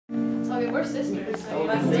mean, we're sisters, so we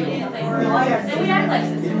Let's must see. do anything. Well, yeah. And we act like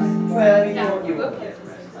sisters. Well, I mean, Yeah, you we're will.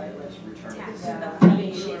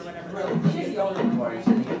 She's the older one.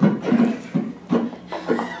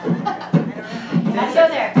 Had to go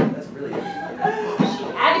there. That's really good. She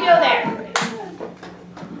had to go there.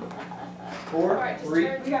 4, Alright, just 3,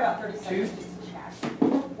 turn. We got about 30 2. seconds just to chat.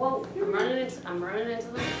 Whoa, I'm running into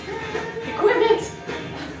the equipment.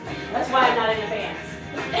 That's why I'm not in advance.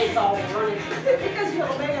 It's all running. Because you're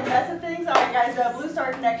making a mess of things. All right, guys, Blue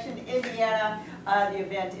Star Connection, Indiana. The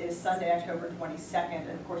event is Sunday, October 22nd.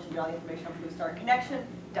 And of course, you get all the information on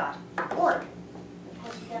bluestarconnection.org. Of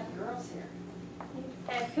course, we got the girls here.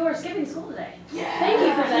 And who are skipping school today. Yes. Thank you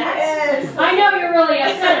for that. Yes. I know you're really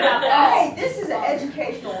upset about that. Hey, this is an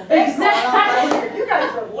educational event. Exactly. You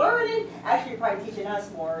guys are learning. Actually, you're probably teaching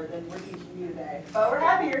us more than we're teaching you today. But we're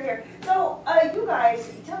happy you're here. So, you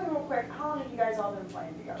guys, tell me real quick, how long have you guys all been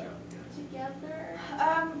playing together? Together,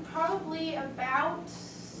 probably about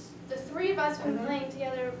the three of us have been playing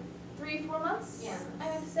together 3-4 months. Yeah.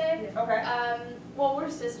 I would say. Okay. Well, we're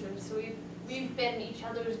sisters, so we've been each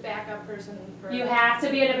other's backup person for. You have to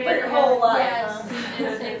be in a For band. your whole life. Yes. Huh?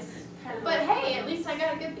 It's kind of. But hey, at least I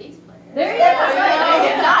got a good bass player. There you Yeah, go. that's right. And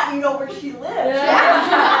if not, you know where she lives.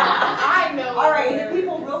 I know. All right, if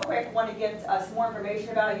people real quick want to get some more information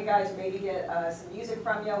about you guys, or maybe get some music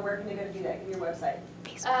from you, where can they go to do that? Give me your website.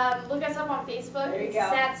 Look us up on Facebook. There you It's go.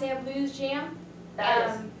 Sat Sam Blues Jam. That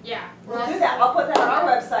is. Yeah. We'll do that. I'll put that on our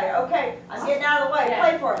website. Okay, I'm getting out of the way. Yeah.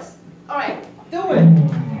 Play for us. All right. Do it.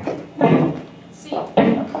 Let's see.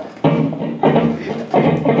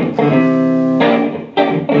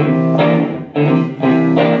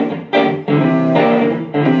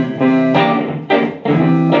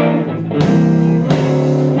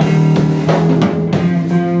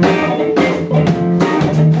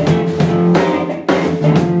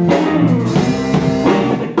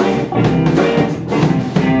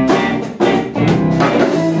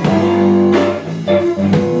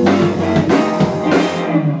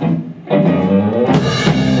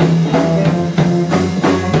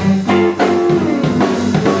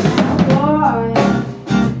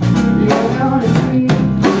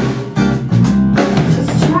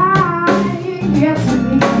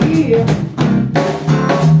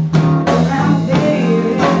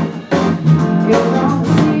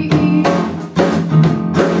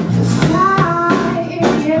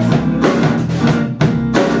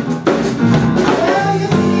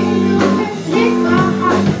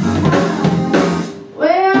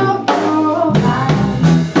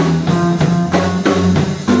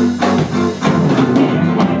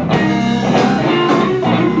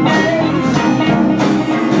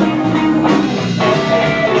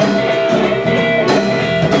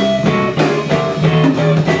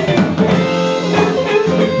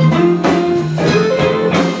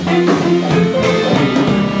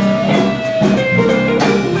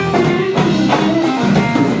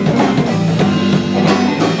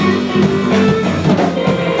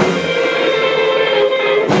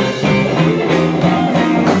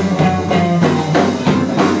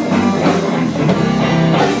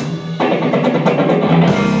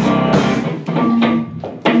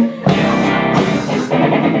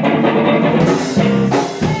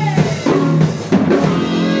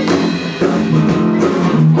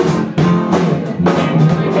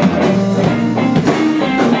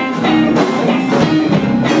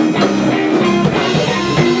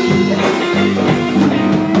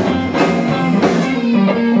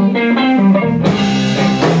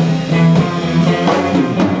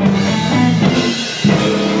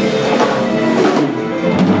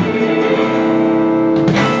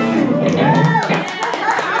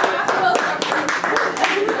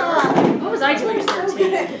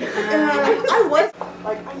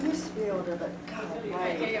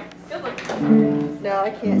 No, I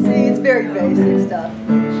can't see. It's very basic stuff.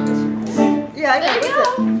 Yeah, I know. What's it?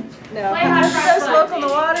 No. Play Hot Fry No smoke on the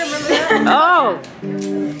water. Remember that? Oh!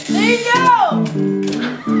 There you go!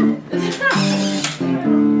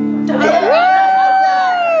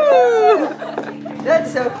 That's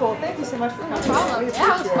so cool. Thank you so much for coming. No problem. We Yeah, it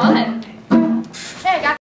was appreciate fun.